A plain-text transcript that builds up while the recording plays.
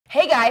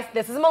Hey guys,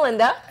 this is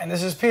Melinda. And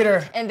this is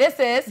Peter. And this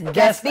is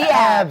Guess the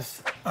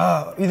Abs.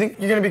 You think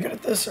you're gonna be good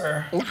at this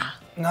or? Nah.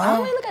 No? I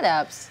don't really look at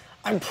abs.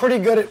 I'm pretty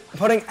good at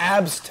putting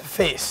abs to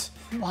face.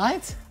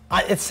 What?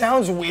 It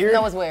sounds weird.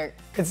 That was weird.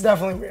 It's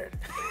definitely weird.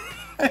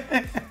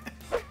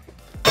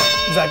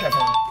 Zach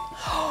Efron.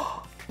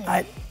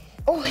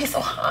 Oh, he's so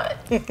hot.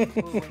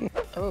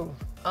 Ooh.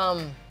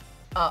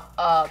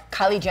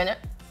 Kylie Jenner.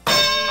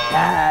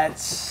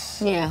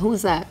 That's... Yeah,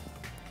 who's that?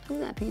 Who's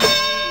that, Peter?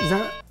 Is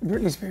that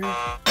Britney Spears?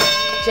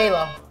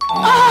 J-Lo.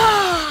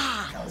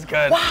 That was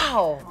good.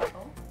 Wow.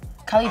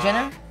 Kylie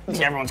Jenner?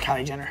 Yeah, everyone's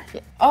Kylie Jenner.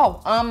 Yeah.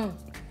 Oh,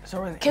 So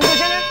are they. Kendall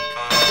Jenner?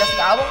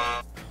 Jessica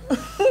Alba?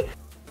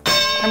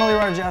 Emily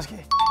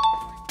Ratajkowski.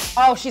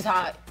 Oh, she's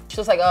hot. She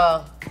looks like,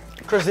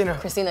 Christina.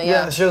 Christina, Yeah,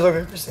 yeah. she does look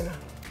like Christina.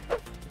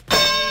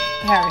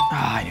 Harry.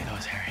 Ah, I knew that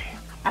was Harry.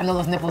 I know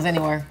those nipples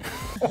anywhere.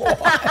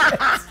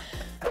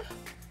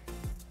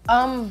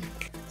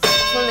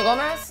 Selena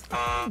Gomez?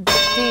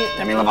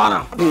 Demi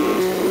Lovato.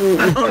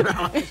 I don't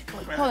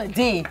know. Hold it,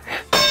 D.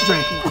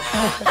 Drake.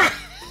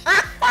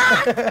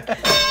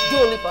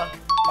 Dua Lipa.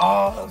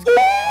 Oh, that was good.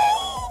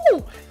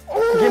 I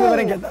can't believe I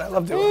didn't get that. I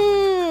love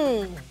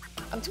Dua.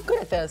 I'm too good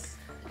at this.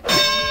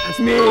 That's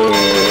me.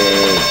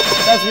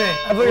 That's me.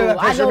 I've looked at that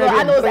picture maybe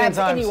I know a those billion abs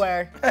times.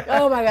 anywhere.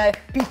 Oh my God,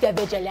 beat that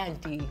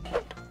Vigilante.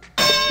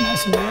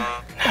 That's me.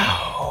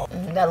 No.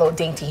 That little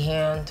dainty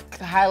hand.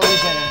 Kylie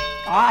Jenner.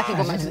 Oh, I can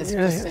go back to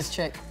this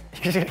chick.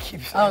 You're gonna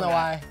keep saying I don't know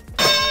why.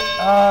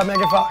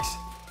 Megan Fox.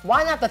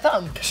 Why not the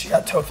thumb? Because she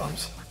got toe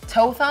thumbs.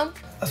 Toe thumb?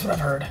 That's what I've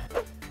heard.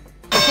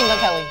 Machine Gun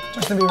Kelly.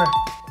 Justin Bieber.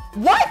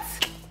 What?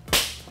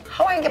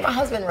 How I can get my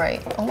husband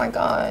right? Oh my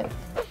God.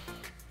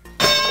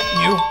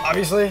 You,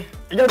 obviously.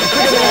 You gotta be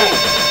quick at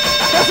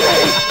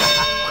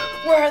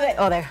that. Where are they?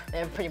 Oh,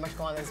 they're pretty much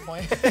gone at this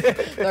point.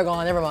 They're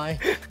gone, never mind.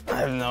 I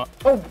have no.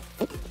 Oh.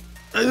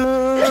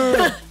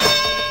 The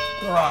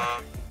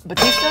Rock.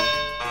 Batista?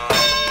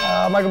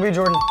 Michael B.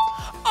 Jordan.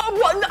 Oh,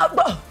 what?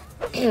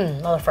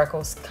 No, the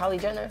freckles. Kylie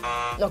Jenner?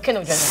 No,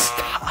 Kendall Jenner.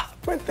 Stop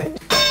with it.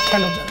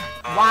 Kendall Jenner.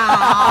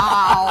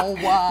 Wow.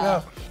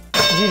 No.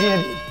 Gigi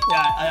Hadid.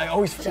 Yeah, I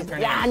always forget their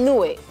Yeah, I name.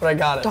 knew it. But I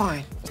got it.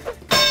 Darn.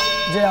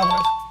 Jay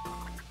Alvarez.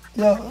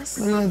 Yo,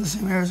 literally the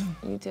same hair as him.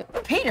 You too.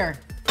 Peter.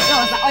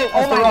 No, it's not. Oh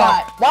That's my The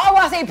God. Rock. Why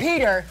would I say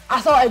Peter?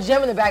 I saw a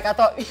gem in the back. I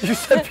thought. You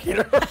said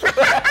Peter.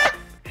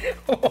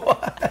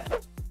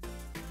 What?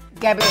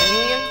 Gabby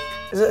Union?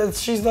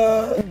 She's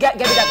the... Gabby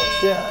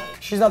Douglas. Yeah,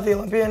 she's not the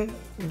Olympian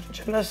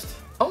gymnast.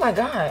 Oh my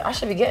God, I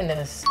should be getting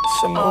this.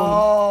 Simone.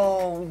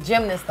 Oh,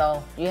 gymnast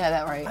though. You had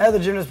that right. I had the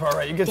gymnast part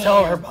right. You could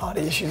tell her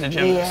body she's a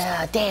gymnast.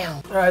 Yeah, damn.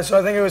 All right, so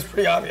I think it was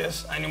pretty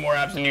obvious. I knew more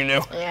abs than you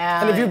knew.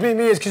 Yeah. And if you beat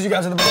me, it's because you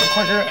got to the bottom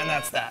quicker, and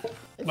that's that.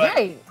 But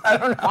Right. I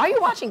don't know. Why are you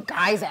watching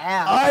guys'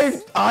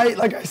 abs?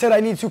 Like I said,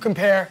 I need to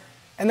compare,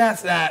 and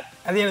that's that.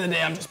 At the end of the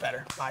day, I'm just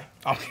better. Bye.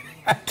 I'm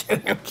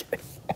kidding. I'm kidding.